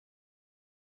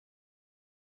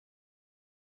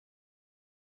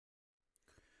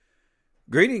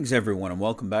Greetings, everyone, and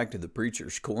welcome back to the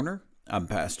Preacher's Corner. I'm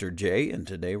Pastor Jay, and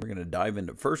today we're going to dive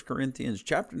into 1 Corinthians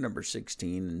chapter number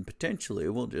 16, and potentially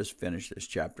we'll just finish this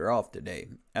chapter off today,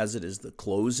 as it is the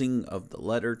closing of the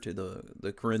letter to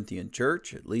the Corinthian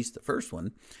church, at least the first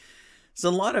one. There's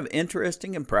a lot of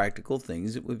interesting and practical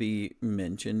things that would be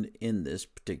mentioned in this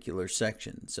particular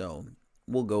section. So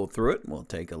we'll go through it, and we'll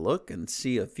take a look and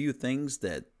see a few things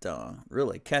that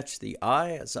really catch the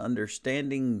eye as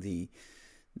understanding the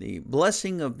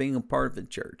blessing of being a part of the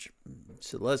church.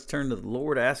 So let's turn to the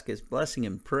Lord, ask His blessing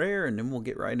in prayer, and then we'll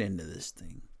get right into this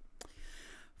thing.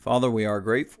 Father, we are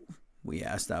grateful. We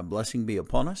ask Thy blessing be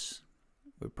upon us.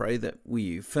 We pray that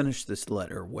we finish this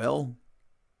letter well,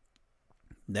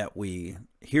 that we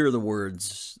hear the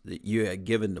words that You had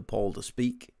given to Paul to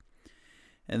speak,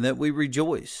 and that we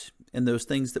rejoice in those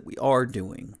things that we are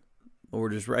doing.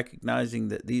 Lord, is recognizing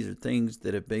that these are things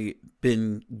that have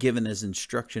been given as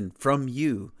instruction from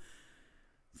You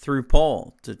through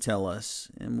Paul to tell us.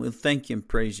 And we'll thank You and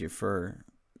praise You for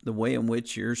the way in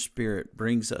which Your Spirit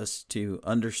brings us to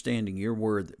understanding Your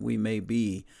word, that we may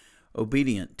be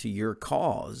obedient to Your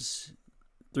cause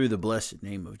through the blessed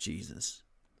name of Jesus.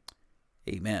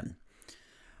 Amen.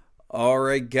 All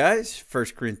right, guys, 1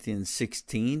 Corinthians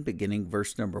 16, beginning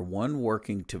verse number 1,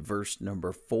 working to verse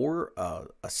number 4,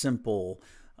 a simple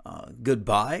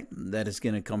goodbye that is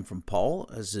going to come from Paul,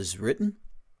 as is written.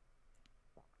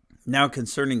 Now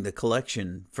concerning the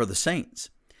collection for the saints,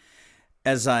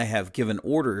 as I have given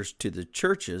orders to the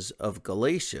churches of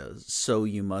Galatia, so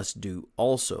you must do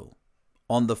also.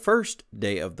 On the first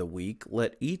day of the week,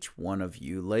 let each one of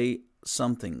you lay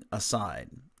something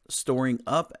aside, storing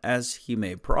up as he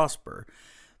may prosper,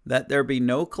 that there be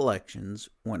no collections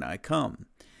when I come.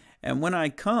 And when I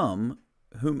come,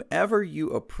 whomever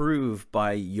you approve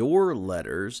by your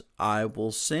letters, I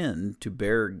will send to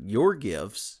bear your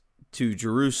gifts to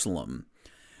Jerusalem.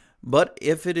 But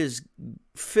if it is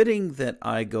fitting that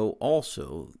I go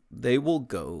also, they will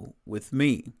go with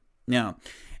me. Now,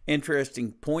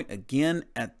 interesting point again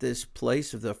at this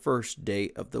place of the first day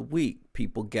of the week,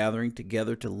 people gathering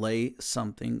together to lay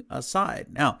something aside.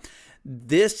 Now,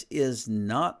 this is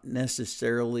not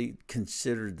necessarily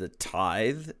considered the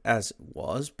tithe as it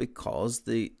was, because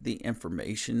the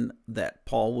information that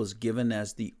Paul was given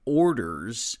as the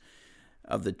orders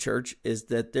of the church is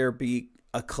that there be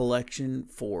a collection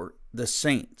for the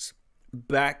saints.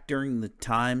 Back during the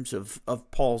times of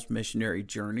Paul's missionary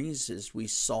journeys, as we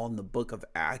saw in the book of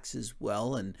Acts as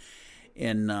well, and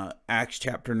in Acts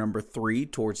chapter number 3,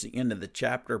 towards the end of the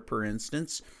chapter, for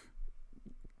instance,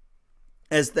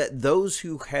 as that those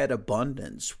who had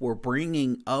abundance were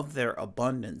bringing of their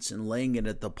abundance and laying it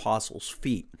at the apostles'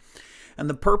 feet. And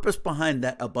the purpose behind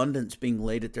that abundance being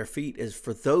laid at their feet is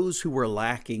for those who were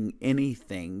lacking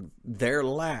anything, their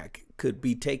lack could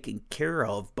be taken care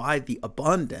of by the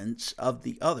abundance of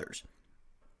the others.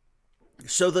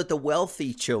 So that the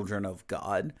wealthy children of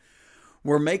God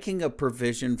were making a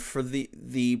provision for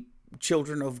the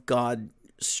children of God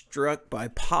struck by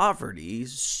poverty,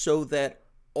 so that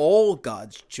all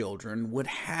God's children would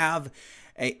have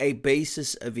a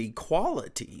basis of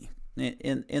equality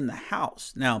in the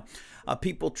house. Now,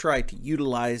 people try to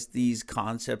utilize these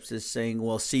concepts as saying,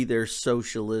 well, see, there's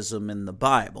socialism in the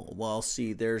Bible. Well,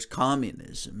 see, there's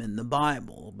communism in the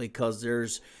Bible, because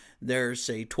there's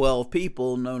say 12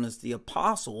 people known as the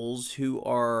apostles who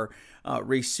are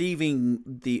receiving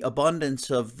the abundance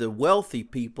of the wealthy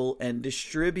people and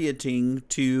distributing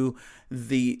to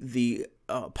the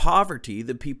poverty,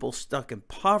 the people stuck in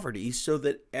poverty, so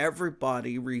that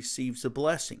everybody receives a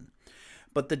blessing.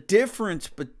 But the difference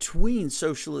between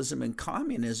socialism and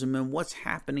communism and what's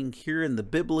happening here in the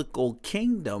biblical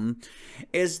kingdom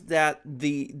is that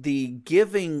the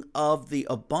giving of the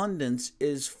abundance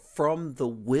is from the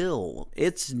will.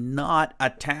 It's not a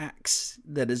tax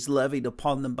that is levied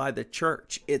upon them by the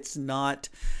church. It's not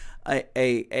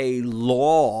a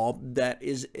law that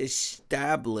is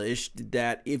established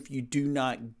that if you do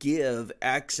not give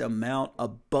X amount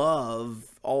above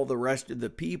all the rest of the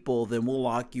people, then we'll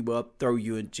lock you up, throw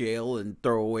you in jail, and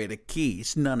throw away the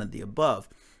keys. None of the above.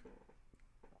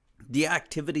 The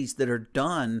activities that are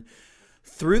done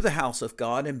through the house of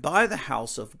God and by the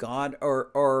house of God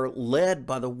are led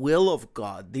by the will of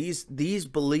God. These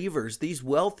believers, these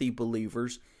wealthy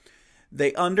believers,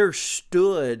 they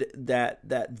understood that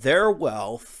their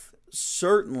wealth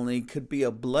certainly could be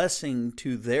a blessing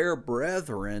to their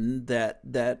brethren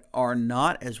that are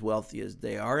not as wealthy as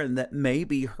they are, and that may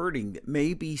be hurting, that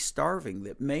may be starving,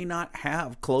 that may not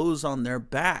have clothes on their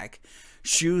back,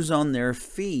 shoes on their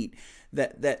feet,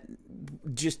 that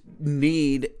just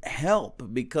need help,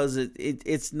 because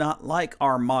it's not like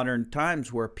our modern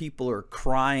times where people are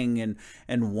crying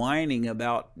and whining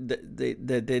about that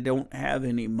they don't have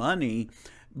any money.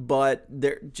 But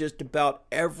they're just about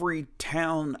every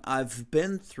town I've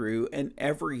been through and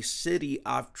every city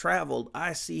I've traveled,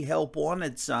 I see help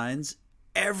wanted signs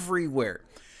everywhere.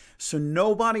 So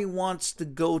nobody wants to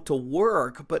go to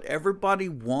work, but everybody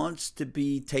wants to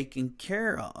be taken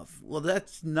care of. Well,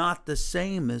 that's not the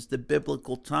same as the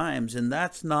biblical times, and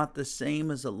that's not the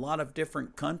same as a lot of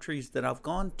different countries that I've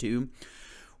gone to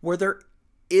where there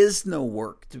is no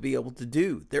work to be able to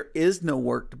do. There is no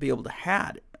work to be able to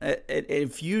have.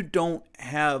 If you don't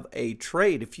have a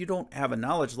trade, if you don't have a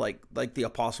knowledge, like the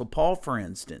Apostle Paul, for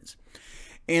instance,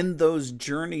 in those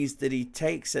journeys that he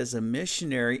takes as a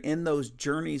missionary, in those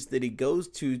journeys that he goes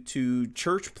to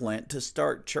church plant, to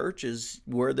start churches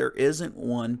where there isn't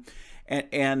one,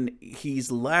 and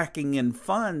he's lacking in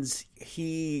funds,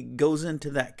 he goes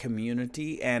into that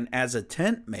community, and as a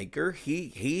tent maker,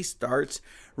 he starts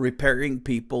repairing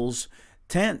people's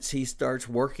tents. He starts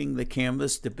working the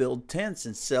canvas to build tents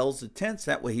and sells the tents.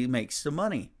 That way he makes some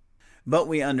money. But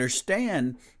we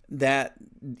understand that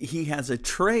he has a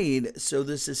trade, so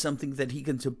this is something that he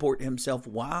can support himself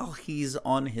while he's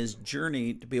on his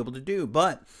journey to be able to do.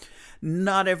 But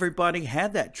not everybody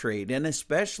had that trade, and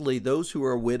especially those who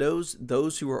are widows,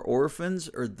 those who are orphans,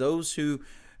 or those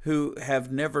who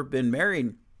have never been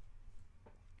married.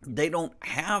 They don't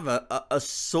have a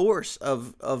source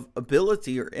of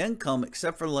ability or income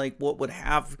except for like what would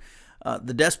have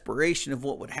the desperation of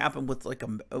what would happen with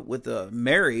with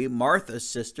Mary, Martha's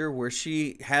sister, where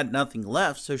she had nothing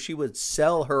left, so she would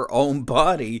sell her own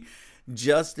body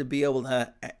just to be able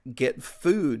to get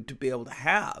food to be able to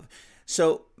have.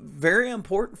 So very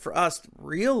important for us to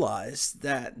realize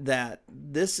that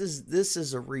this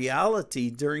is a reality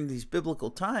during these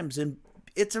biblical times, and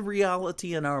it's a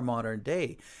reality in our modern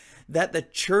day, that the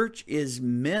church is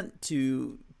meant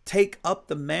to take up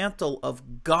the mantle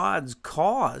of God's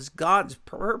cause, God's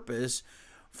purpose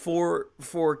for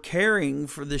caring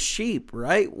for the sheep,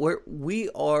 right? Where we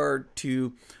are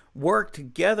to work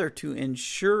together to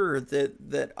ensure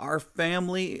that our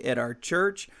family at our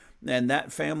church, and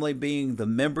that family being the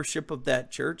membership of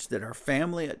that church, that our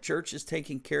family at church is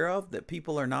taken care of, that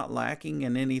people are not lacking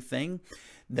in anything,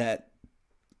 that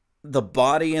the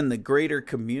body and the greater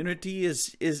community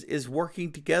is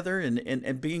working together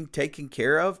and being taken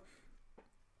care of.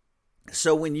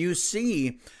 So when you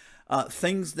see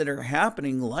things that are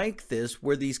happening like this,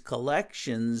 where these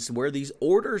collections, where these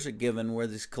orders are given, where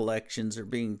these collections are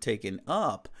being taken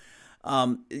up,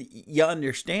 you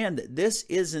understand that this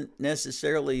isn't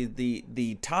necessarily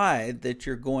the tithe that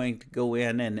you're going to go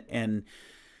in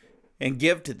and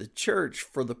give to the church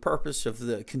for the purpose of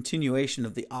the continuation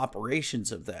of the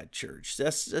operations of that church.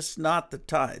 That's not the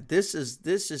tithe. This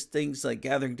is things like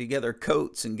gathering together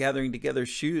coats and gathering together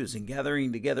shoes and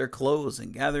gathering together clothes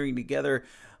and gathering together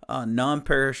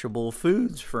non-perishable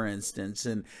foods, for instance,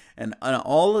 and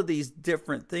all of these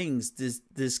different things.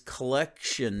 This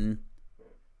collection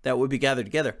that would be gathered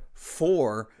together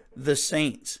for the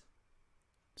saints.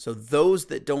 So those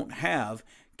that don't have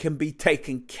can be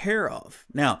taken care of.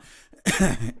 Now,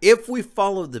 if we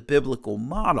follow the biblical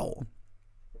model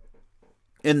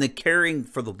in the caring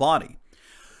for the body,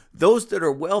 those that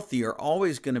are wealthy are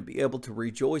always going to be able to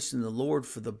rejoice in the Lord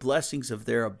for the blessings of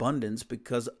their abundance,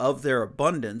 because of their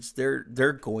abundance,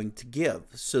 they're going to give.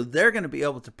 So they're going to be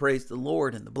able to praise the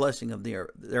Lord in the blessing of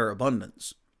their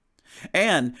abundance.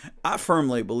 And I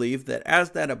firmly believe that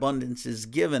as that abundance is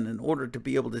given in order to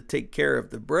be able to take care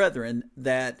of the brethren,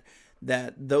 that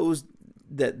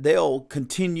they'll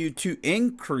continue to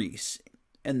increase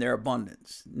in their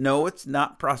abundance. No, it's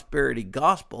not prosperity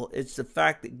gospel. It's the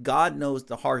fact that God knows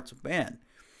the hearts of man.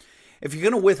 If you're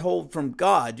going to withhold from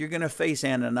God, you're going to face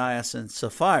Ananias and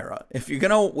Sapphira. If you're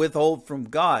going to withhold from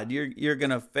God, you're going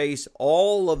to face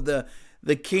all of the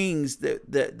kings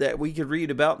that we could read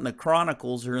about in the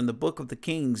Chronicles or in the book of the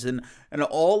Kings, and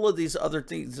all of these other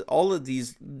things, all of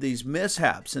these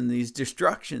mishaps and these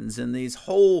destructions and these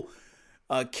whole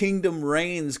kingdom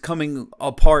reigns coming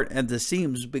apart at the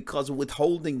seams because of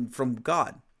withholding from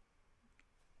God.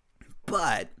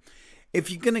 But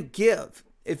if you're going to give,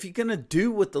 if you're going to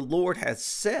do what the Lord has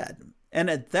said, and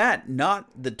at that,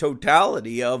 not the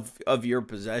totality of your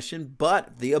possession,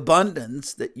 but the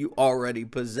abundance that you already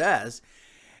possess,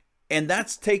 and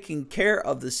that's taking care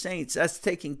of the saints, that's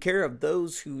taking care of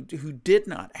those who did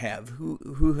not have,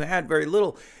 who had very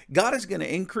little, God is going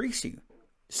to increase you.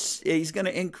 He's going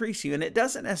to increase you. And it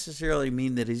doesn't necessarily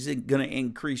mean that he's going to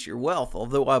increase your wealth,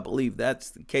 although I believe that's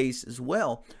the case as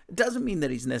well. It doesn't mean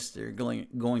that he's necessarily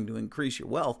going to increase your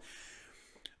wealth.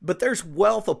 But there's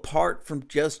wealth apart from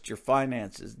just your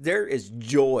finances. There is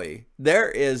joy. There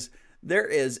is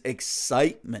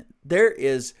excitement. There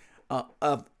is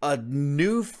a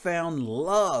newfound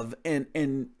love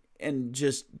and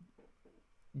just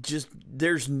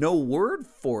there's no word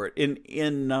for it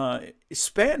in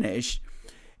Spanish.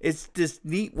 It's this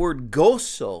neat word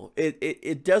gozo.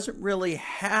 It doesn't really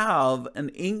have an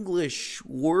English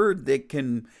word that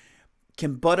can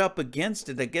butt up against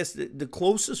it. I guess the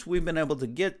closest we've been able to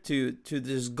get to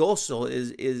this gozo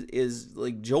is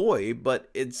like joy, but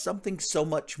it's something so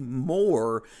much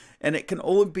more, and it can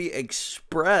only be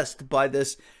expressed by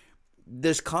this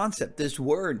concept, this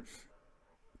word.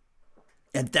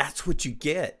 And that's what you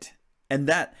get. And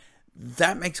that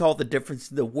makes all the difference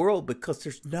in the world, because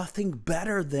there's nothing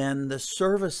better than the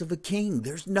service of a king.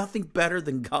 There's nothing better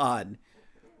than God.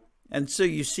 And so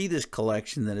you see this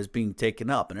collection that is being taken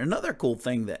up. And another cool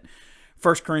thing that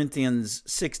 1 Corinthians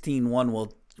 16:1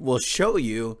 will show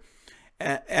you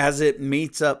as it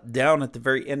meets up down at the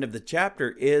very end of the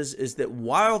chapter is that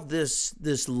while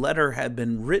this letter had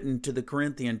been written to the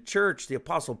Corinthian church, the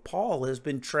Apostle Paul has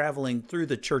been traveling through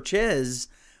the churches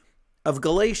of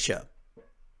Galatia.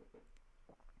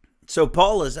 So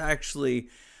Paul is actually,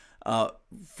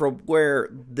 from where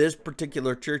this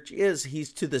particular church is,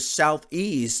 he's to the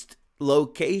southeast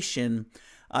location,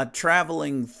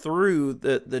 traveling through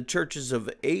the churches of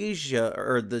Asia,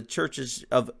 or the churches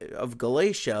of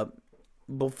Galatia,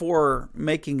 before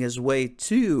making his way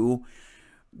to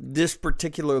this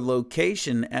particular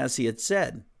location, as he had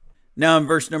said. Now in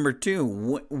verse number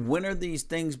 2, when are these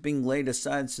things being laid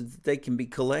aside so that they can be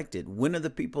collected? When are the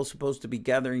people supposed to be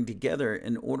gathering together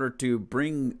in order to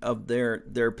bring of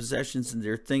their possessions and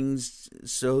their things,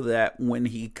 so that when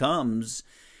he comes,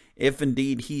 if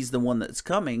indeed he's the one that's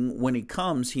coming, when he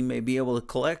comes, he may be able to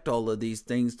collect all of these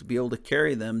things to be able to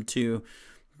carry them to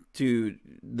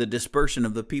the dispersion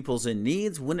of the peoples in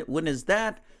needs? When is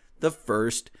that? The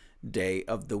first day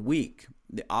of the week.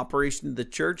 The operation of the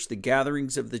church, the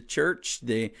gatherings of the church,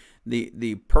 the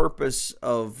purpose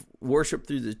of worship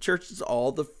through the church is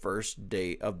all the first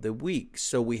day of the week.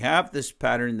 So we have this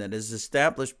pattern that is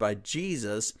established by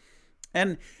Jesus,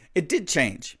 and it did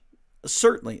change.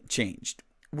 Certainly it changed.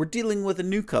 We're dealing with a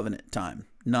new covenant time,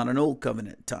 not an old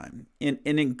covenant time. And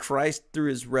in Christ, through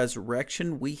his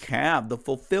resurrection, we have the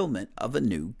fulfillment of a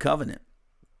new covenant.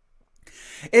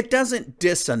 It doesn't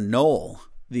disannul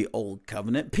the old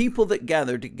covenant. People that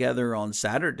gather together on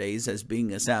Saturdays as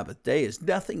being a Sabbath day is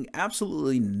nothing,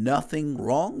 absolutely nothing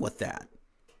wrong with that.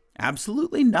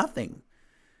 Absolutely nothing.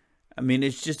 I mean,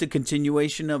 it's just a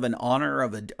continuation of an honor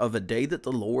of a day that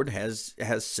the Lord has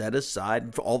set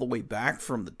aside all the way back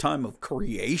from the time of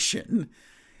creation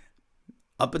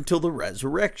up until the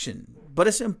resurrection. But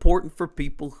it's important for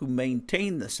people who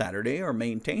maintain the Saturday, or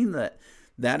maintain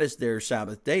that is their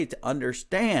Sabbath day, to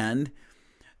understand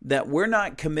that we're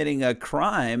not committing a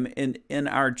crime in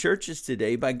our churches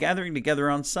today by gathering together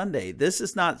on Sunday. This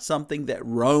is not something that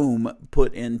Rome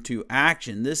put into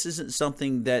action. This isn't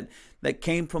something that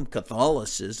came from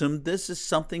Catholicism. This is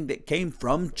something that came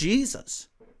from Jesus.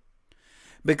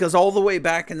 Because all the way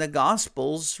back in the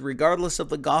Gospels, regardless of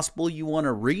the Gospel you want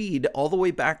to read, all the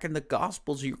way back in the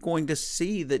Gospels, you're going to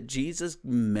see that Jesus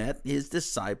met his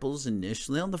disciples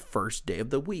initially on the first day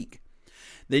of the week.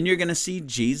 Then you're going to see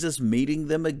Jesus meeting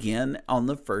them again on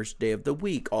the first day of the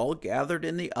week, all gathered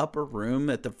in the upper room.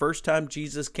 At the first time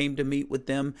Jesus came to meet with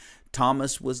them,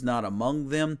 Thomas was not among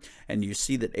them. And you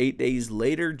see that 8 days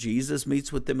later, Jesus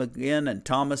meets with them again, and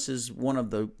Thomas is one of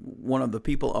the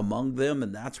people among them.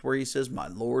 And that's where he says, "My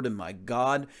Lord and my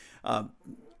God."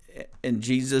 And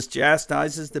Jesus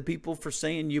chastises the people for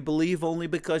saying, "You believe only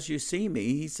because you see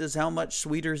me." He says, how much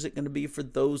sweeter is it going to be for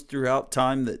those throughout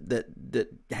time that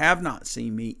have not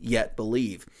seen me yet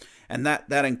believe? And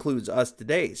that includes us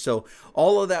today. So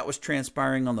all of that was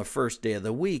transpiring on the first day of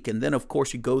the week. And then, of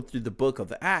course, you go through the book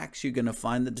of Acts, you're going to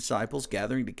find the disciples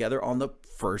gathering together on the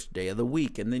first day of the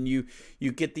week. And then you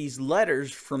get these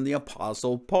letters from the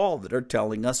Apostle Paul that are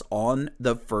telling us on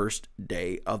the first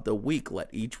day of the week, let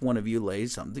each one of you lay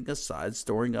something aside,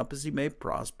 storing up as he may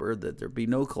prosper, that there be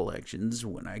no collections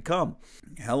when I come.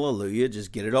 Hallelujah.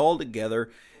 Just get it all together.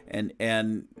 And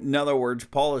in other words,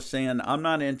 Paul is saying, I'm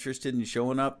not interested in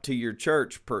showing up to your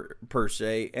church per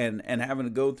se and having to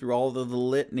go through all of the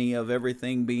litany of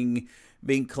everything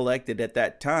being collected at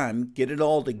that time. Get it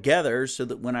all together so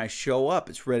that when I show up,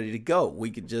 it's ready to go. We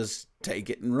could just take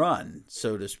it and run,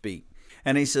 so to speak.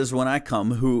 And he says, when I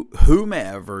come,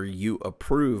 whomever you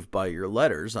approve by your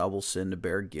letters, I will send to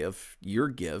bear your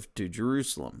gift to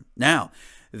Jerusalem. Now,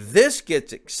 this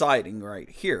gets exciting right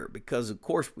here because, of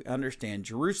course, we understand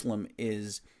Jerusalem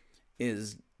is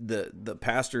the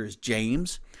pastor is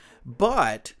James,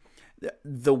 but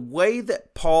the way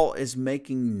that Paul is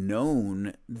making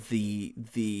known the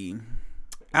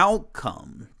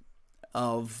outcome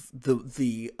of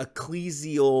the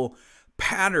ecclesial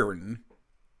pattern,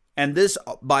 and this,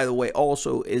 by the way,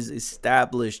 also is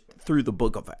established through the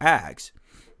book of Acts,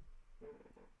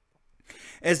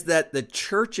 is that the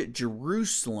church at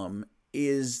Jerusalem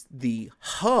is the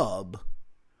hub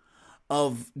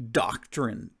of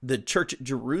doctrine. The church at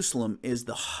Jerusalem is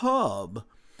the hub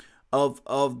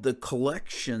of the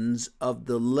collections of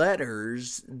the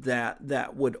letters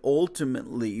that would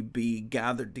ultimately be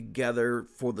gathered together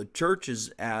for the churches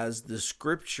as the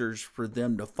scriptures for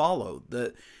them to follow.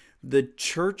 The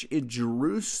church in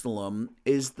Jerusalem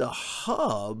is the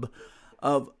hub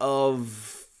of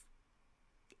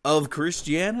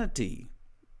Christianity.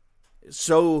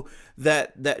 So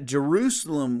that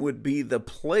Jerusalem would be the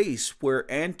place where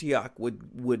Antioch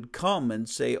would come and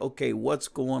say, okay, what's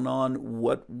going on?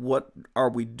 What are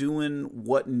we doing?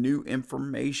 What new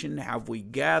information have we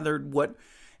gathered?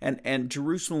 And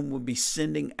Jerusalem would be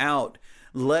sending out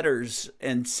letters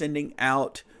and sending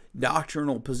out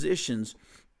doctrinal positions.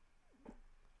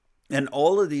 And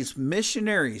all of these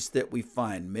missionaries that we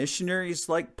find, missionaries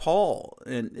like Paul,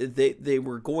 and they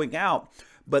were going out,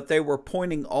 but they were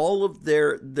pointing all of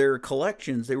their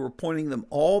collections, they were pointing them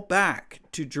all back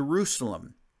to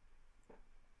Jerusalem.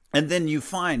 And then you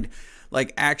find,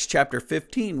 like Acts chapter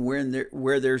 15,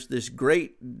 where there's this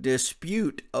great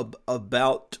dispute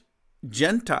about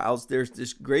Gentiles, there's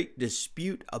this great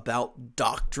dispute about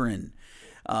doctrine.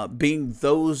 Being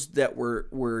those that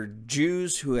were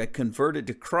Jews who had converted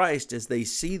to Christ, as they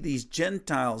see these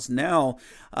Gentiles now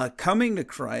coming to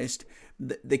Christ,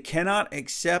 they cannot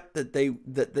accept that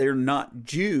they're not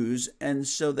Jews, and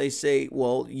so they say,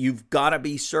 well, you've got to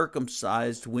be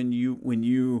circumcised when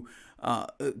you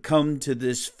come to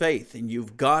this faith, and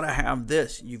you've got to have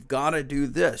this, you've got to do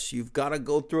this, you've got to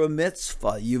go through a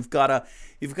mitzvah, you've got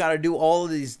to do all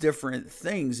of these different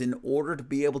things in order to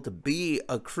be able to be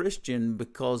a Christian,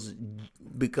 because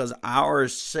our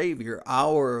Savior,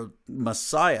 our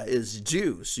Messiah is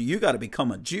Jew. So you got to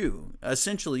become a Jew.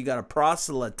 Essentially, you got to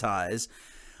proselytize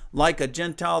like a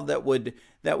Gentile that would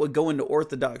go into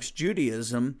Orthodox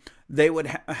Judaism. They would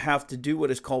have to do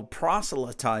what is called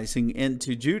proselytizing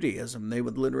into Judaism. They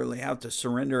would literally have to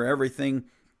surrender everything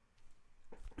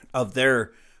of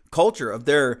their culture, of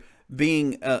their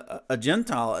being a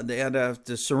Gentile. They had to have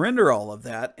to surrender all of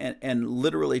that and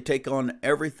literally take on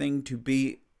everything to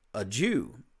be a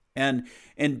Jew. And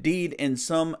indeed, in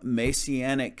some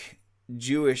Messianic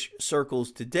Jewish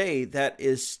circles today, that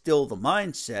is still the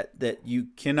mindset, that you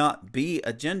cannot be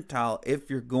a Gentile if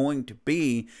you're going to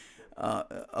be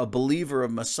a believer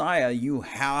of Messiah. You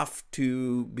have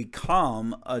to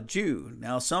become a Jew.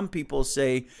 Now, some people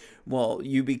say, well,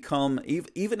 you become,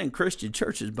 even in Christian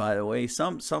churches, by the way,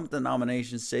 some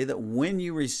denominations say that when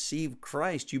you receive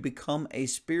Christ, you become a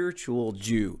spiritual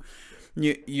Jew.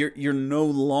 You're no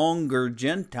longer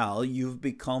Gentile, you've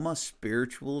become a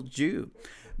spiritual Jew.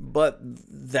 But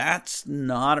that's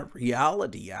not a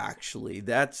reality, actually.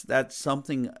 That's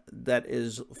something that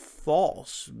is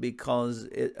false, because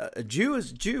a Jew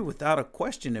is a Jew without a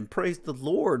question. And praise the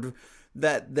Lord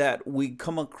that we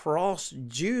come across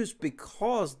Jews,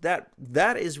 because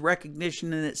that is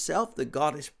recognition in itself that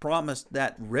God has promised,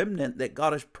 that remnant that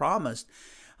God has promised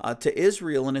to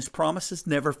Israel, and his promises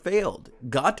never failed.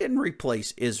 God didn't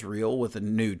replace Israel with a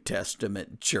New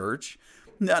Testament church.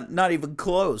 Not even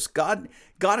close. God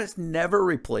has never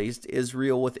replaced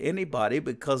Israel with anybody,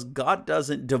 because God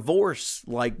doesn't divorce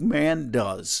like man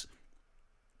does.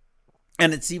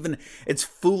 And it's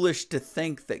foolish to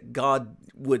think that God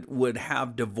would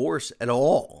have divorce at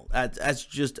all. That's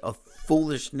just a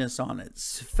foolishness on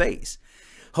its face.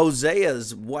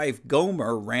 Hosea's wife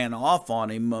Gomer ran off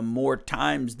on him more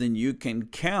times than you can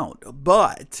count,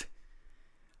 but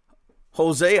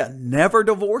Hosea never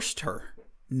divorced her.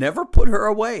 Never put her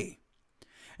away.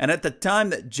 And at the time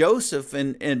that Joseph,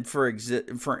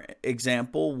 for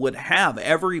example, would have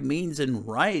every means and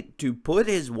right to put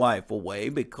his wife away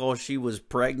because she was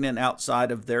pregnant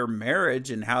outside of their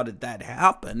marriage, and how did that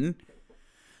happen?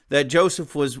 That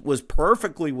Joseph was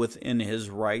perfectly within his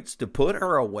rights to put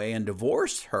her away and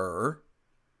divorce her.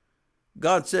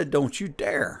 God said, don't you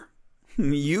dare.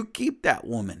 You keep that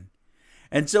woman.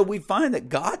 And so we find that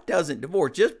God doesn't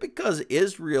divorce. Just because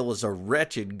Israel is a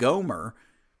wretched Gomer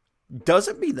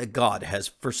Doesn't mean that God has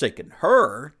forsaken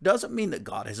her. Doesn't mean that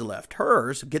God has left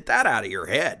her. So get that out of your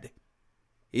head.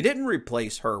 He didn't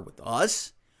replace her with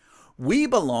us. We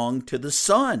belong to the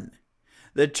Son.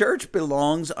 The church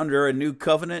belongs under a new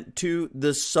covenant to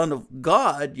the Son of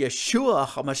God, Yeshua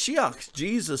HaMashiach,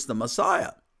 Jesus the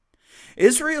Messiah.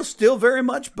 Israel still very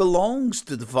much belongs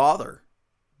to the Father.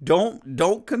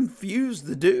 Don't confuse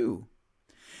the two.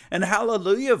 And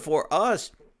hallelujah for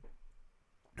us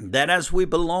that as we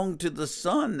belong to the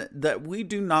Son, that we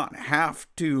do not have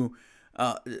to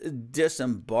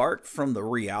disembark from the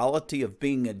reality of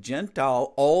being a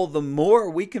Gentile. All the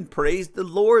more we can praise the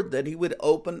Lord that he would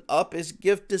open up his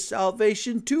gift of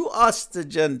salvation to us, the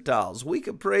Gentiles. We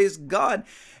could praise God.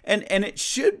 And it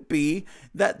should be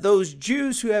that those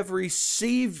Jews who have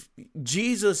received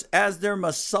Jesus as their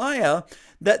Messiah,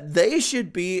 that they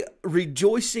should be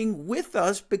rejoicing with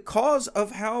us because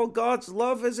of how God's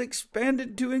love has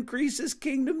expanded to increase his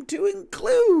kingdom to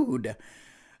include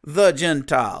the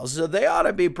Gentiles. So they ought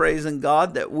to be praising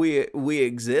God that we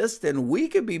exist, and we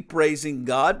could be praising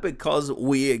God because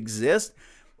we exist.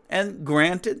 And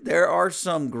granted, there are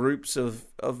some groups of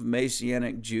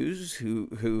Messianic Jews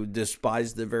who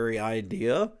despise the very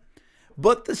idea.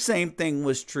 But the same thing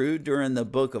was true during the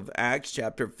book of Acts,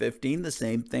 chapter 15. The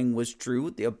same thing was true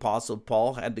with the Apostle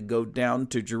Paul had to go down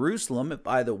to Jerusalem. And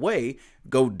by the way,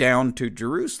 go down to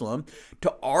Jerusalem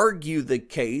to argue the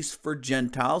case for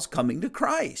Gentiles coming to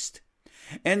Christ.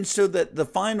 And so that the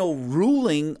final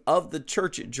ruling of the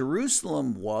church at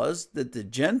Jerusalem was that the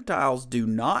Gentiles do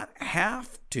not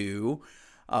have to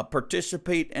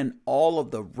participate in all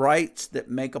of the rites that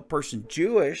make a person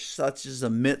Jewish, such as a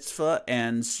mitzvah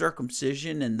and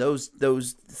circumcision and those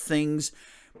things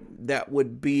that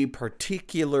would be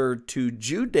particular to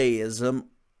Judaism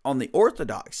on the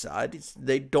Orthodox side.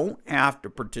 They don't have to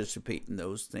participate in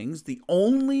those things. The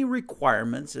only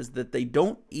requirements is that they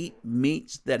don't eat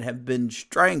meats that have been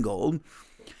strangled.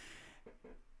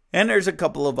 And there's a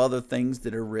couple of other things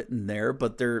that are written there,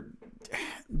 but they're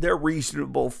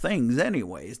reasonable things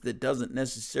anyways. That doesn't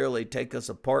necessarily take us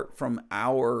apart from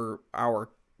our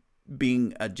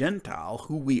being a Gentile,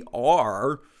 who we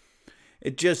are.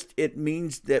 It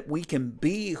means that we can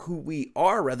be who we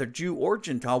are, whether Jew or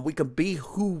Gentile. We can be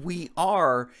who we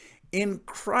are in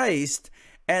Christ,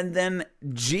 and then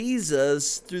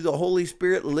Jesus, through the Holy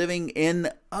Spirit living in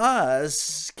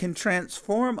us, can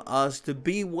transform us to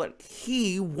be what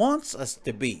he wants us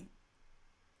to be.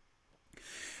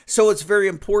 So it's very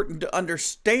important to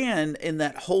understand in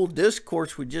that whole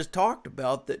discourse we just talked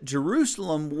about that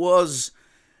Jerusalem was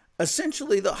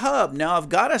essentially the hub. Now, I've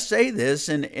got to say this,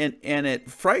 and it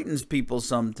frightens people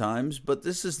sometimes, but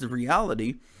this is the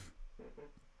reality,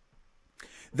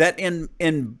 that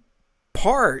in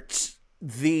parts,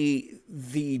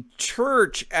 the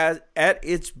church at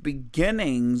its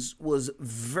beginnings was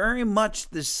very much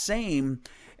the same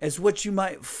as what you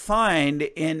might find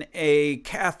in a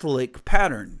Catholic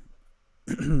pattern,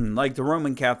 like the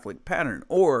Roman Catholic pattern,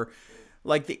 or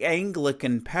like the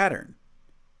Anglican pattern.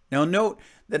 Now, note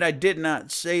that I did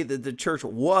not say that the church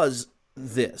was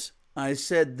this. I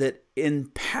said that in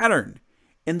pattern,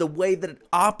 in the way that it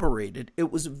operated,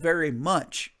 it was very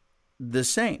much the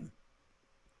same.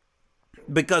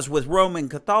 Because with Roman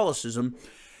Catholicism,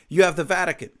 you have the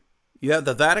Vatican. You have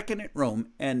the Vatican at Rome,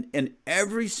 and in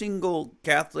every single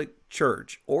Catholic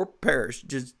church or parish,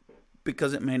 just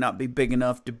because it may not be big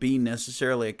enough to be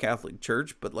necessarily a Catholic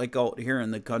church, but like out here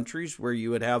in the countries where you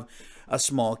would have a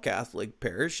small Catholic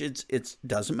parish, it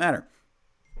doesn't matter.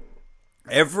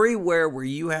 Everywhere where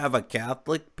you have a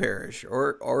Catholic parish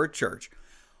or a church,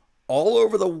 all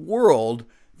over the world,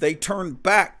 they turn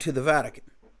back to the Vatican.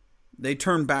 They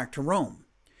turn back to Rome.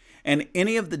 And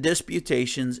any of the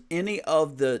disputations, any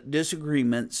of the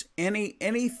disagreements,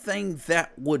 anything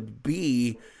that would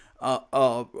be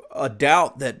a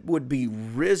doubt that would be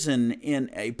risen in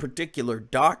a particular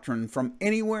doctrine from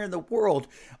anywhere in the world,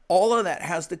 all of that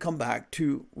has to come back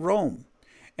to Rome.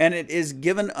 And it is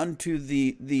given unto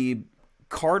the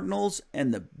cardinals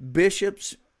and the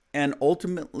bishops, and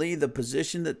ultimately the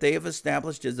position that they have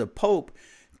established as a pope,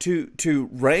 to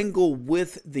wrangle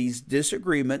with these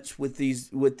disagreements, with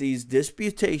these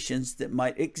disputations that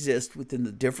might exist within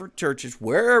the different churches,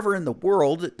 wherever in the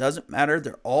world. It doesn't matter.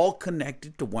 They're all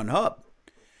connected to one hub.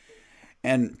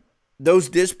 And those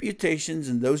disputations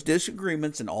and those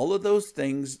disagreements and all of those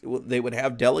things, they would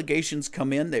have delegations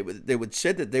come in. They would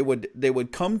say that they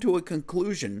would come to a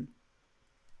conclusion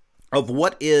of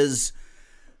what is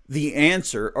the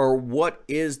answer, or what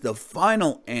is the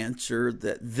final answer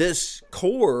that this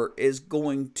core is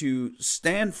going to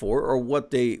stand for, or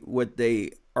what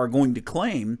they are going to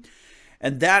claim.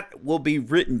 And that will be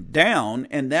written down,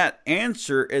 and that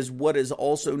answer is what is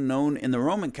also known in the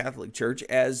Roman Catholic Church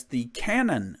as the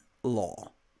canon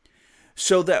law.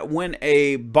 So that when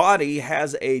a body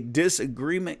has a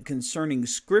disagreement concerning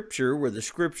Scripture, where the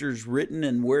Scripture is written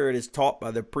and where it is taught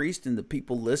by the priest, and the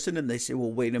people listen and they say,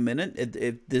 well, wait a minute,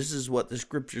 if this is what the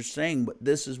Scripture is saying, but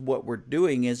this is what we're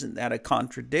doing, isn't that a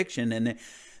contradiction? And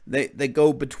they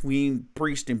go between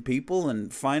priest and people,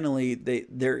 and finally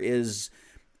there is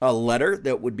a letter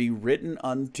that would be written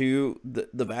unto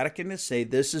the Vatican to say,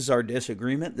 this is our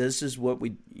disagreement, this is what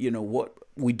what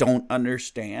we don't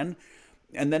understand.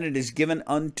 And then it is given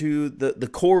unto the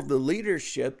core of the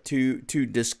leadership to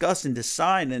discuss and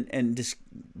decide and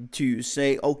to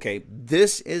say, okay,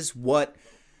 this is what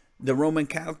the Roman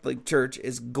Catholic Church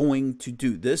is going to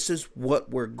do. This is what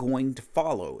we're going to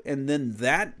follow. And then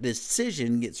that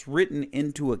decision gets written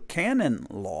into a canon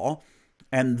law,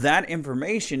 and that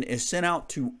information is sent out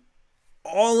to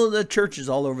all of the churches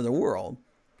all over the world,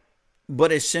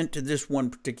 but is sent to this one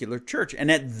particular church. And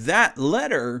at that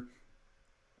letter,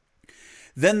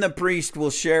 then the priest will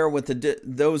share with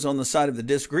those on the side of the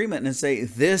disagreement and say,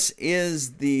 this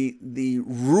is the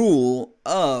rule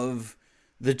of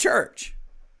the church.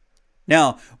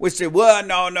 Now, we say, well,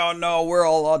 no, we're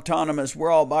all autonomous. We're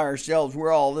all by ourselves.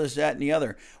 We're all this, that, and the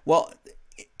other. Well,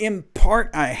 in part,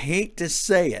 I hate to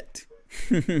say it.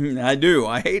 I do.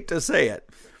 I hate to say it.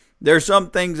 There's some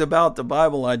things about the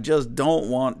Bible I just don't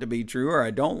want to be true, or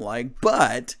I don't like,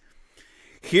 but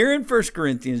here in 1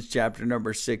 Corinthians chapter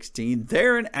number 16,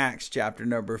 there in Acts chapter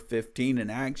number 15,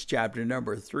 and Acts chapter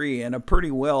number 3, and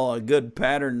a good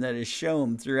pattern that is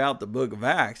shown throughout the book of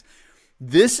Acts,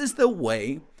 this is the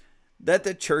way that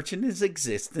the church in its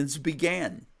existence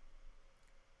began.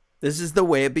 This is the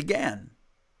way it began.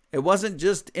 It wasn't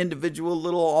just individual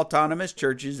little autonomous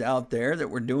churches out there that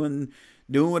were doing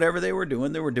whatever they were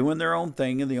doing. They were doing their own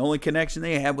thing, and the only connection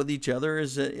they had with each other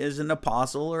is an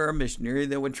apostle or a missionary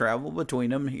that would travel between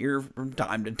them here from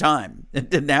time to time. It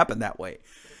didn't happen that way.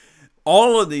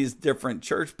 All of these different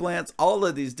church plants, all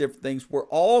of these different things were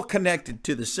all connected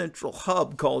to the central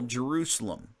hub called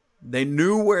Jerusalem. They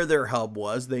knew where their hub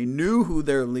was. They knew who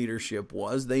their leadership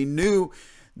was. They knew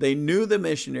the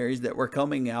missionaries that were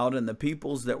coming out, and the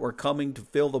peoples that were coming to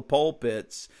fill the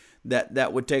pulpits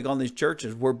that would take on these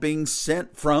churches were being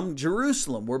sent from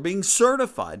Jerusalem, were being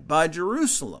certified by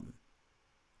Jerusalem.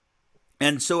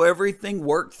 And so everything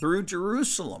worked through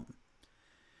Jerusalem.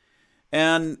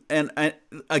 And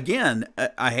again,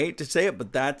 I hate to say it,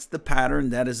 but that's the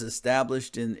pattern that is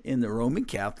established in the Roman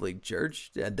Catholic Church.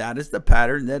 That is the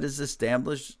pattern that is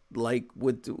established like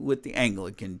with the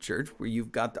Anglican Church, where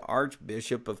you've got the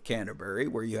Archbishop of Canterbury,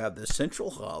 where you have the central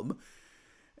hub,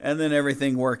 and then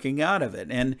everything working out of it.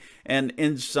 And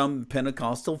in some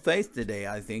Pentecostal faith today,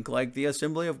 I think, like the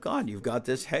Assembly of God, you've got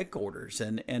this headquarters.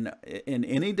 And in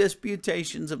any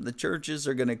disputations of the churches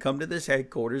are going to come to this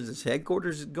headquarters. This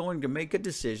headquarters is going to make a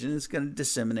decision. It's going to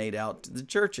disseminate out to the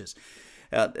churches.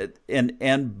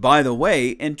 And by the way,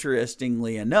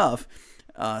 interestingly enough,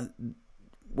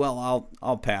 well,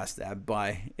 I'll pass that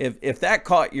by. If that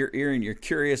caught your ear and you're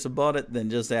curious about it,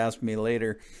 then just ask me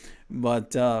later.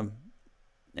 But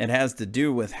it has to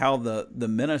do with how the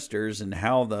ministers and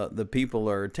how the people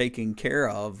are taken care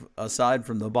of aside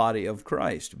from the body of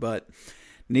Christ. But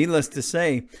needless to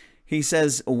say, he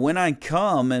says, when I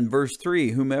come, in verse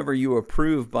 3, whomever you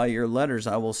approve by your letters,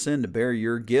 I will send to bear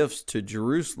your gifts to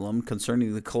Jerusalem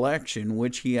concerning the collection,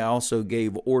 which he also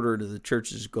gave order to the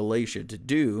churches of Galatia to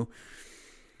do.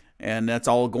 And that's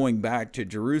all going back to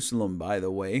Jerusalem, by the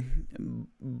way.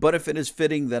 But if it is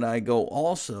fitting that I go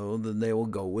also, then they will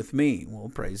go with me.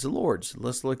 Well, praise the Lord. So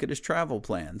let's look at his travel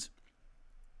plans.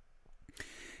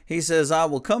 He says, I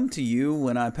will come to you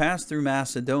when I pass through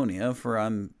Macedonia, for I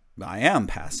am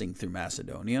passing through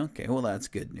Macedonia. Okay, well, that's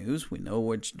good news. We know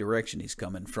which direction he's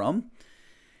coming from.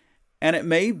 And it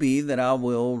may be that I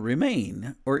will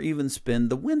remain or even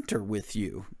spend the winter with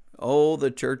you. Oh, the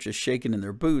church is shaking in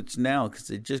their boots now because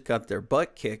they just got their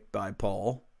butt kicked by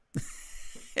Paul.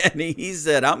 And he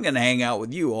said, I'm going to hang out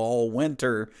with you all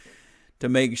winter to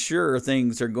make sure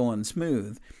things are going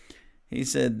smooth. He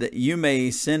said that you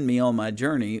may send me on my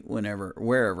journey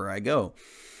wherever I go.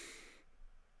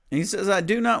 And he says, I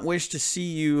do not wish to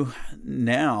see you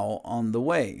now on the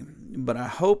way, but I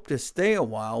hope to stay a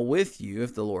while with you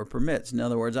if the Lord permits. In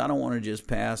other words, I don't want to just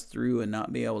pass through and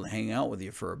not be able to hang out with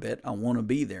you for a bit. I want to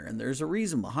be there. And there's a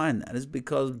reason behind that. Is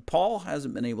because Paul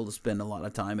hasn't been able to spend a lot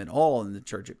of time at all in the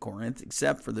church at Corinth,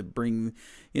 except for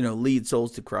lead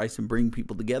souls to Christ and bring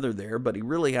people together there. But he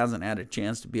really hasn't had a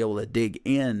chance to be able to dig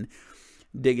in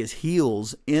dig his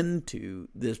heels into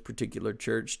this particular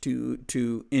church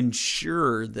to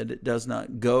ensure that it does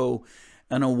not go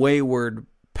in a wayward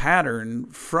pattern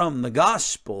from the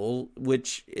gospel,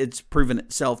 which it's proven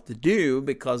itself to do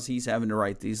because he's having to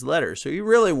write these letters. So he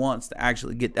really wants to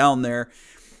actually get down there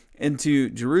into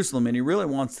Jerusalem, and he really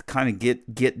wants to kind of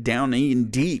get down in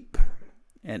deep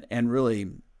and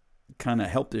really kind of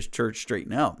help this church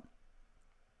straighten out.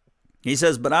 He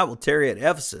says, but I will tarry at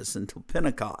Ephesus until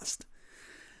Pentecost.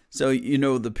 So you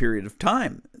know the period of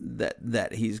time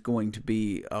that he's going to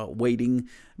be waiting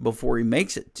before he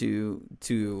makes it to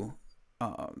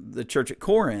the church at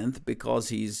Corinth, because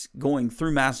he's going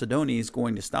through Macedonia. He's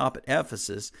going to stop at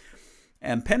Ephesus.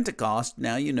 And Pentecost,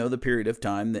 now you know the period of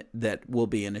time that will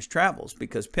be in his travels,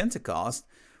 because Pentecost,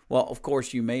 well, of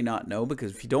course, you may not know,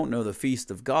 because if you don't know the feast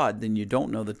of God, then you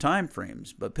don't know the time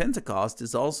frames. But Pentecost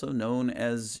is also known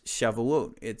as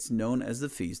Shavuot. It's known as the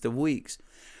Feast of Weeks.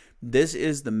 This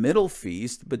is the middle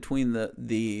feast between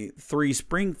the 3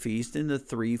 spring feasts and the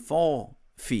 3 fall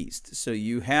feasts. So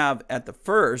you have at the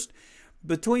first,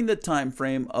 between the time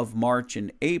frame of March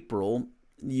and April,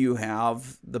 you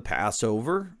have the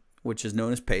Passover, which is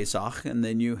known as Pesach, and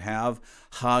then you have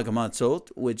Hag Matzot,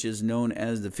 which is known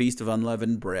as the Feast of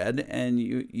Unleavened Bread, and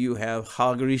you have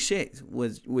Hag Rishit,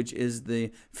 which is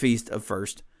the Feast of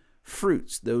First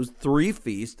Fruits. Those 3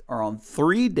 feasts are on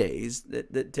 3 days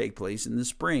that take place in the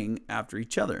spring after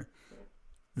each other.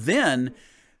 Then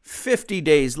 50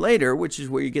 days later, which is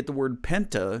where you get the word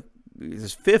Penta,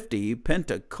 is 50,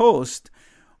 Pentecost,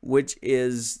 which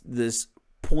is this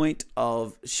point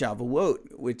of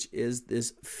Shavuot, which is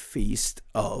this Feast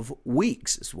of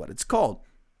Weeks, is what it's called.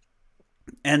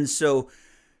 And so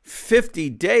 50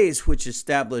 days, which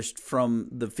established from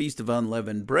the Feast of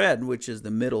Unleavened Bread, which is the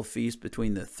middle feast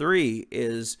between the 3,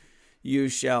 is you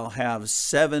shall have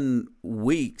 7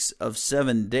 weeks of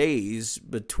 7 days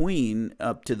between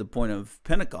up to the point of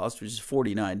Pentecost, which is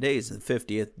 49 days, the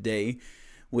 50th day,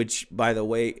 which, by the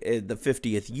way, the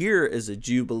 50th year is a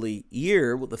Jubilee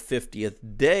year. Well, the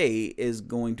 50th day is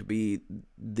going to be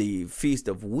the Feast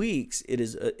of Weeks. It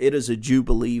is a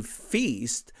Jubilee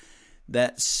feast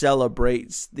that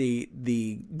celebrates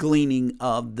the gleaning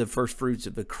of the first fruits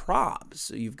of the crop.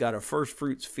 So you've got a first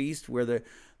fruits feast where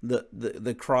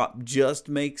the crop just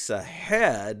makes a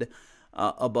head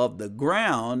above the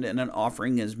ground, and an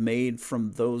offering is made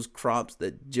from those crops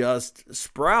that just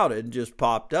sprouted, just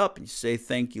popped up. And you say,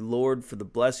 thank you, Lord, for the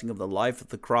blessing of the life of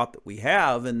the crop that we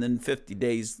have. And then 50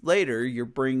 days later, you're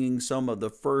bringing some of the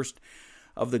first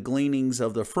of the gleanings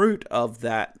of the fruit of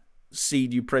that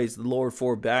seed you praise the Lord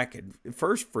for back at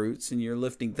first fruits, and you're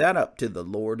lifting that up to the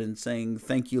Lord and saying,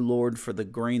 thank you, Lord, for the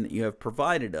grain that you have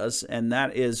provided us. And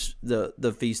that is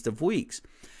the Feast of Weeks.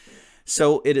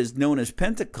 So it is known as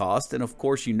Pentecost, and of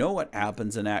course you know what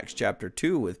happens in Acts chapter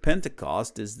 2 with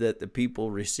Pentecost is that the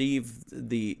people receive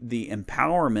the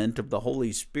empowerment of the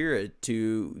Holy Spirit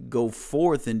to go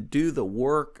forth and do the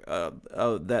work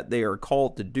that they are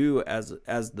called to do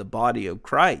as the body of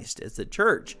Christ, as the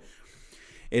church.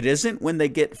 It isn't when they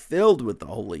get filled with the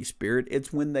Holy Spirit,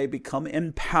 it's when they become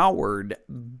empowered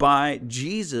by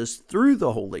Jesus through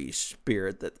the Holy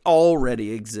Spirit that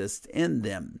already exists in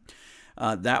them.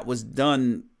 That was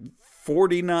done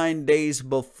 49 days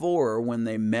before when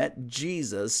they met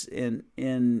Jesus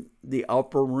in the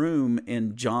upper room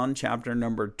in John chapter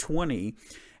number 20.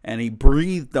 And he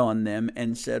breathed on them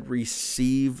and said,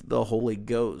 receive the Holy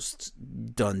Ghost.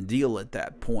 Done deal at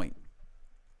that point.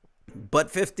 But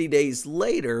 50 days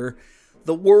later,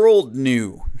 the world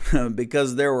knew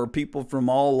because there were people from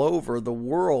all over the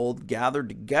world gathered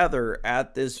together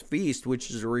at this feast,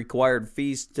 which is a required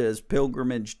feast as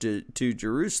pilgrimage to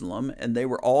Jerusalem. And they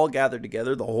were all gathered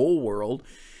together, the whole world,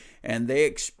 and they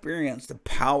experienced the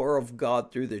power of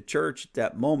God through the church at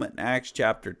that moment in Acts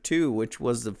chapter 2, which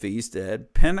was the feast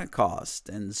at Pentecost.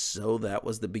 And so that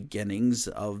was the beginnings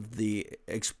of the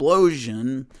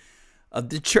explosion of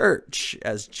the church,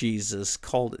 as Jesus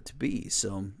called it to be.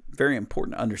 So very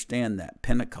important to understand that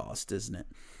Pentecost, isn't it?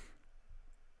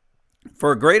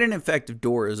 For a great and effective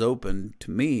door is open to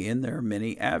me, and there are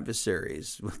many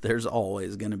adversaries. There's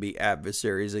always going to be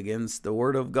adversaries against the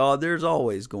word of God. There's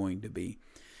always going to be.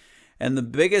 And the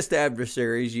biggest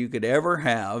adversaries you could ever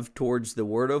have towards the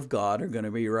word of God are going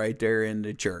to be right there in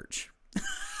the church.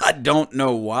 I don't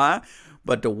know why,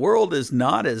 but the world is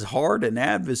not as hard an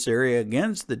adversary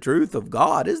against the truth of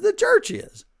God as the church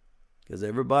is. Because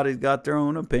everybody's got their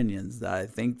own opinions. I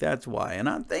think that's why. And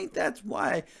I think that's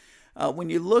why when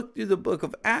you look through the book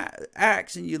of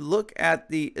Acts and you look at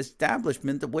the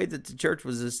establishment, the way that the church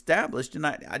was established, and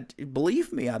I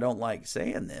believe me, I don't like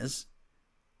saying this,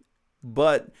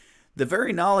 but The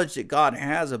very knowledge that God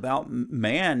has about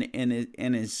man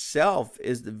and himself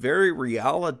is the very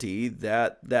reality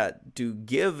that to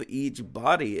give each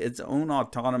body its own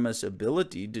autonomous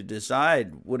ability to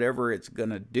decide whatever it's going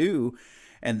to do,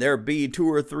 and there be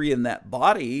two or three in that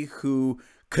body who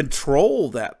control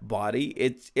that body,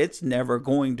 it's never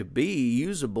going to be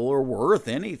usable or worth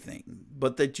anything.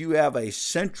 But that you have a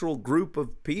central group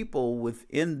of people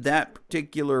within that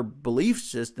particular belief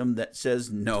system that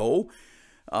says, no,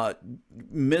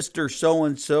 Mr.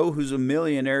 So-and-so, who's a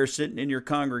millionaire sitting in your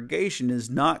congregation, is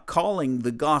not calling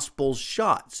the gospel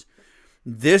shots.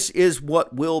 This is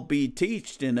what will be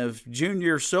taught, and if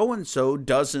Junior so-and-so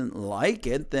doesn't like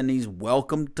it, then he's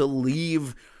welcome to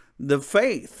leave the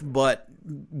faith. But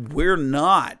we're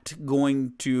not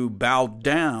going to bow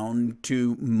down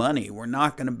to money. We're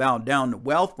not going to bow down to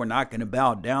wealth. We're not going to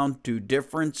bow down to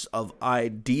difference of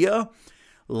idea,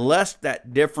 lest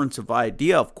that difference of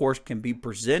idea, of course, can be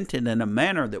presented in a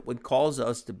manner that would cause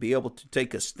us to be able to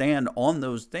take a stand on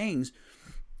those things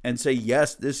and say,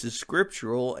 yes, this is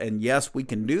scriptural, and yes, we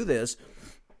can do this.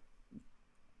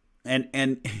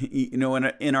 And you know,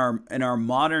 in our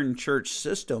modern church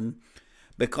system,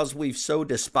 because we've so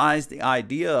despised the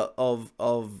idea of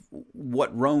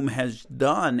what Rome has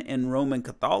done in Roman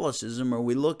Catholicism, or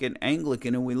we look at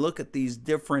Anglican and we look at these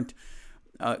different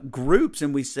groups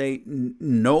and we say,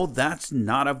 no, that's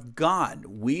not of God.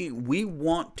 We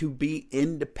want to be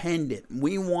independent.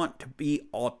 We want to be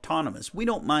autonomous. We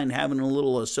don't mind having a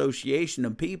little association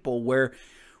of people where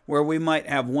we might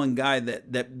have one guy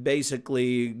that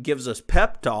basically gives us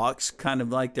pep talks, kind of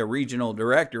like the regional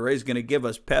director. He's going to give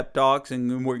us pep talks,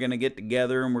 and we're going to get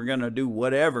together and we're going to do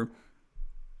whatever.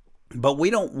 But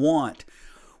we don't want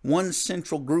one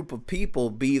central group of people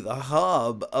be the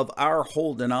hub of our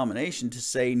whole denomination to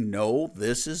say, no,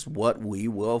 this is what we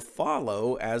will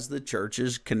follow as the church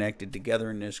is connected together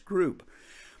in this group.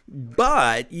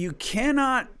 But you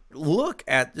cannot look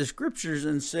at the scriptures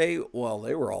and say, well,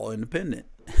 they were all independent.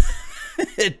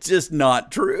 It's just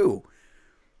not true.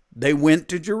 They went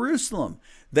to Jerusalem.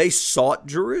 They sought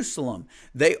Jerusalem.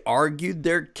 They argued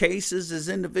their cases as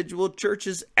individual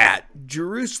churches at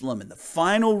Jerusalem. And the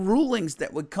final rulings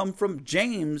that would come from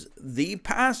James, the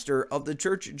pastor of the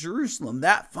church at Jerusalem,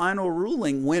 that final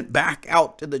ruling went back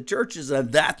out to the churches,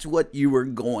 and that's what you were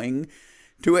going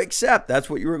to accept. That's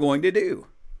what you were going to do.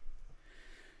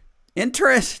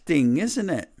 Interesting, isn't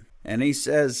it? And he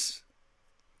says,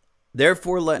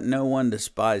 therefore let no one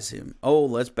despise him. Oh,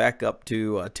 let's back up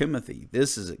to Timothy.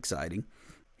 This is exciting.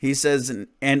 He says,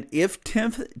 and if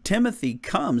Timothy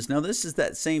comes, now this is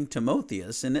that same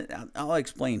Timotheus, and I'll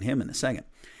explain him in a second.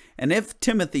 And if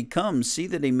Timothy comes, see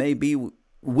that he may be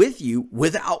with you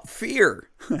without fear.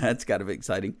 That's kind of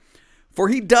exciting. For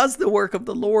he does the work of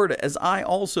the Lord, as I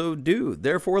also do.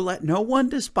 Therefore let no one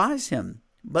despise him,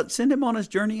 but send him on his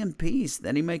journey in peace,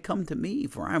 that he may come to me,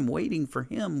 for I am waiting for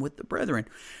him with the brethren.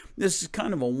 This is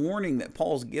kind of a warning that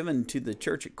Paul's given to the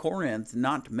church at Corinth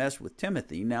not to mess with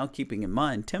Timothy. Now, keeping in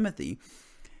mind, Timothy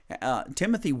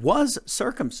was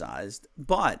circumcised,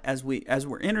 but as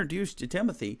we're introduced to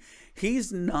Timothy,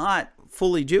 he's not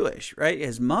fully Jewish, right?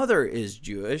 His mother is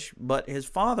Jewish, but his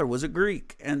father was a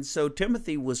Greek. And so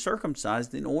Timothy was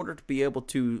circumcised in order to be able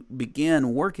to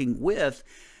begin working with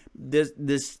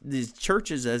these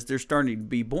churches as they're starting to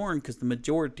be born, because the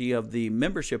majority of the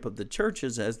membership of the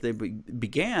churches as they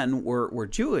began were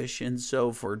Jewish. And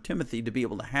so for Timothy to be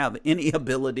able to have any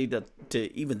ability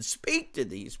to even speak to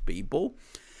these people,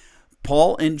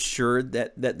 Paul ensured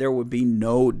that there would be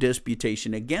no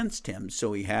disputation against him.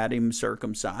 So he had him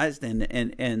circumcised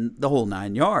and the whole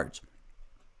 9 yards,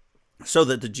 so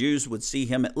that the Jews would see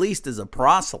him at least as a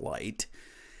proselyte.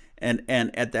 And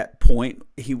at that point,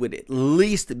 he would at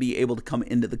least be able to come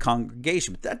into the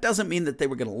congregation. But that doesn't mean that they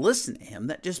were going to listen to him.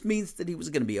 That just means that he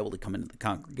was going to be able to come into the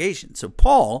congregation. So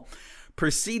Paul,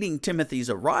 preceding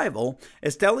Timothy's arrival,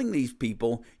 is telling these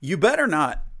people, you better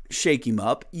not shake him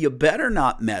up. You better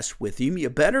not mess with him.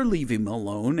 You better leave him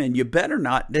alone. And you better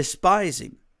not despise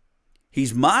him.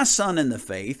 He's my son in the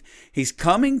faith. He's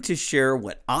coming to share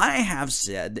what I have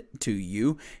said to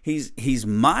you. He's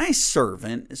my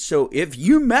servant. So if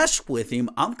you mess with him,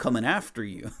 I'm coming after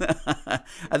you.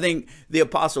 I think the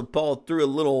Apostle Paul threw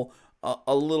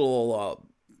a little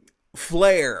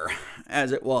flair,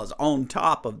 as it was, on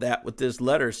top of that with this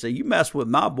letter. Say, you mess with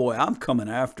my boy, I'm coming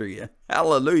after you.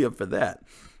 Hallelujah for that.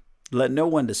 Let no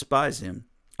one despise him.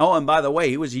 Oh, and by the way,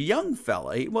 he was a young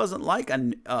fella. He wasn't like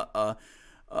a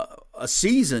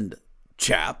seasoned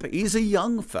chap. He's a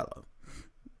young fellow.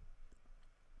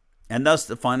 And thus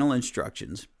the final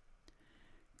instructions.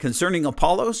 Concerning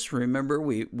Apollos, remember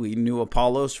we knew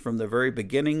Apollos from the very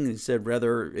beginning. He said,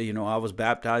 rather, I was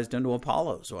baptized into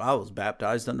Apollos, so I was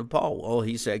baptized into Paul. Well,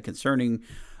 he said concerning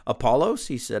Apollos,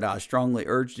 he said, I strongly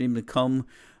urged him to come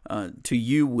to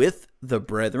you with the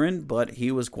brethren, but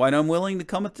he was quite unwilling to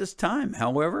come at this time.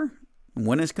 However,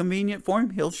 when it's convenient for him,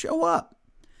 he'll show up,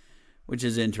 which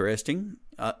is interesting.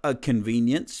 A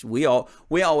convenience. We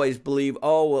always believe,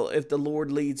 oh, well, if the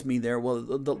Lord leads me there, well,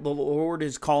 the Lord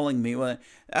is calling me. Well,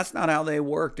 that's not how they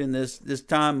worked in this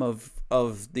time of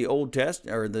the Old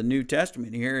Testament or the New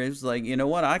Testament here. It's like, you know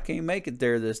what? I can't make it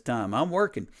there this time. I'm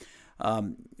working.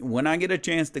 When I get a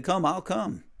chance to come, I'll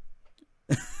come.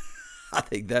 I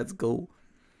think that's cool.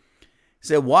 He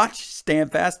said, watch,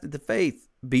 stand fast at the faith,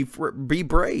 be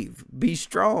brave, be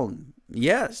strong.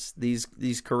 Yes, these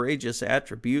courageous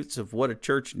attributes of what a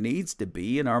church needs to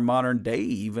be in our modern day,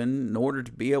 even in order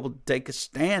to be able to take a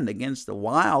stand against the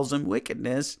wiles and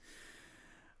wickedness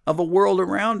of a world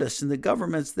around us and the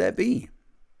governments that be.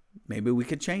 Maybe we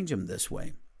could change them this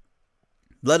way.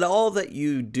 Let all that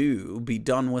you do be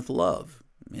done with love.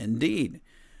 Indeed.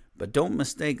 But don't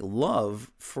mistake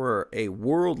love for a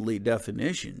worldly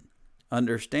definition.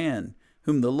 Understand,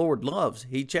 whom the Lord loves,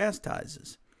 he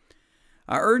chastises.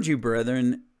 I urge you,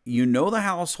 brethren, you know the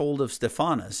household of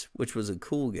Stephanas, which was a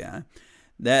cool guy,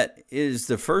 that is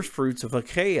the first fruits of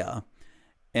Achaia,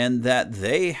 and that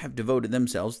they have devoted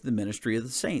themselves to the ministry of the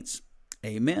saints.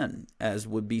 Amen. As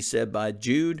would be said by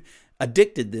Jude,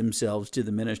 addicted themselves to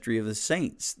the ministry of the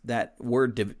saints. That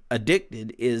word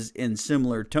addicted is in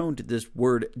similar tone to this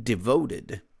word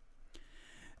devoted.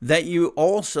 That you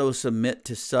also submit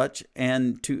to such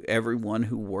and to everyone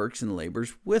who works and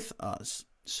labors with us.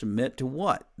 Submit to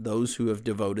what? Those who have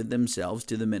devoted themselves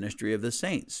to the ministry of the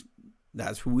saints.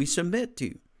 That's who we submit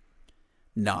to.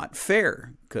 Not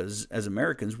fair, because as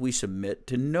Americans, we submit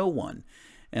to no one.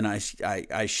 And I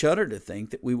shudder to think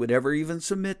that we would ever even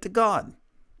submit to God.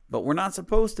 But we're not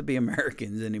supposed to be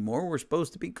Americans anymore. We're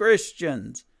supposed to be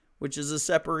Christians, which is a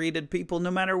separated people no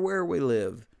matter where we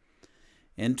live.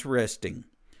 Interesting.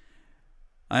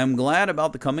 I am glad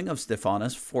about the coming of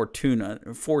Stephanas,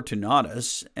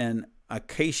 Fortunatus, and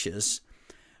Acacius,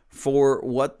 for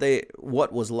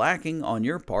what was lacking on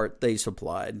your part they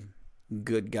supplied.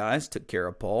 Good guys took care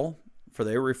of Paul, for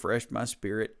they refreshed my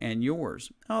spirit and yours.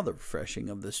 Oh, the refreshing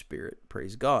of the spirit.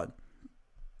 Praise God.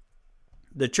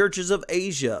 The churches of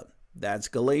Asia, that's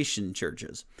Galatian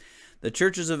churches. The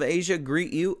churches of Asia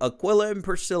greet you, Aquila and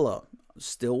Priscilla,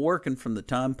 still working from the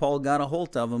time Paul got a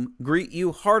hold of them, greet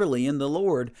you heartily in the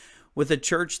Lord with a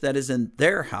church that is in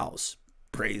their house.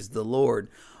 Praise the Lord.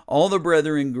 All the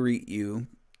brethren greet you.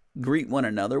 Greet one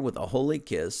another with a holy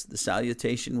kiss, the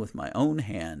salutation with my own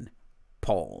hand,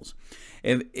 Paul's.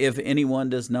 If anyone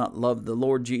does not love the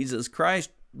Lord Jesus Christ,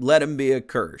 let him be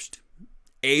accursed.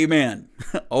 Amen.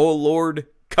 O Lord,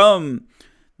 come.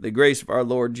 The grace of our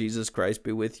Lord Jesus Christ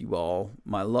be with you all.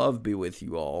 My love be with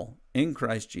you all. In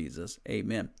Christ Jesus.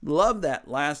 Amen. Love that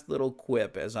last little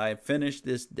quip as I finish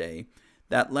this day.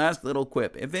 That last little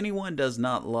quip. If anyone does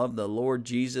not love the Lord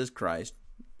Jesus Christ,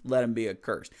 let him be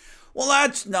accursed. Well,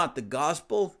 that's not the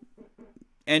gospel.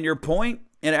 And your point,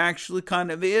 it actually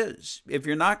kind of is. If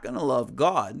you're not going to love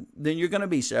God, then you're going to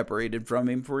be separated from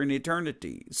him for an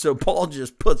eternity. So Paul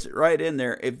just puts it right in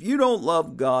there. If you don't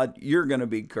love God, you're going to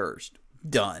be cursed.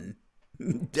 Done.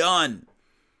 Done.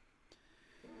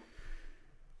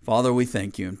 Father, we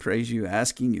thank you and praise you,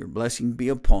 asking your blessing be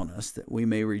upon us, that we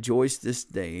may rejoice this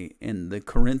day in the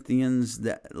Corinthians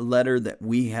letter that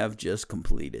we have just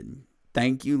completed.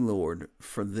 Thank you, Lord,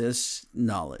 for this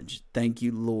knowledge. Thank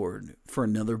you, Lord, for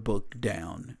another book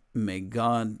down. May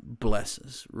God bless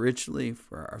us richly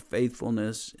for our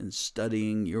faithfulness in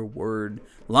studying your word,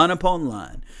 line upon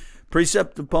line,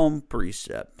 precept upon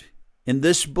precept, in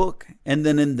this book and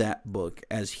then in that book,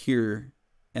 as here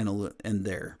and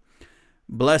there.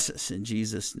 Bless us in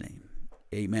Jesus' name.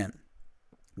 Amen.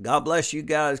 God bless you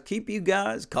guys. Keep you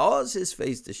guys. Cause his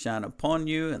face to shine upon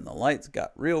you. And the lights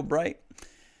got real bright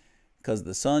because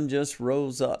the sun just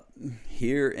rose up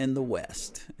here in the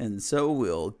west. And so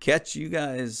we'll catch you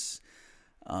guys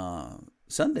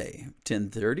Sunday,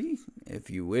 10:30. If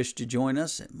you wish to join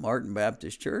us at Martin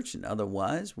Baptist Church. And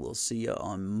otherwise, we'll see you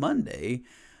on Monday.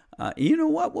 You know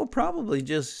what? We'll probably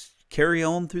just carry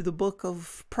on through the book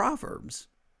of Proverbs.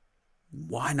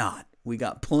 Why not? We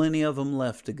got plenty of them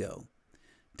left to go.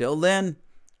 Till then,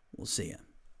 we'll see you.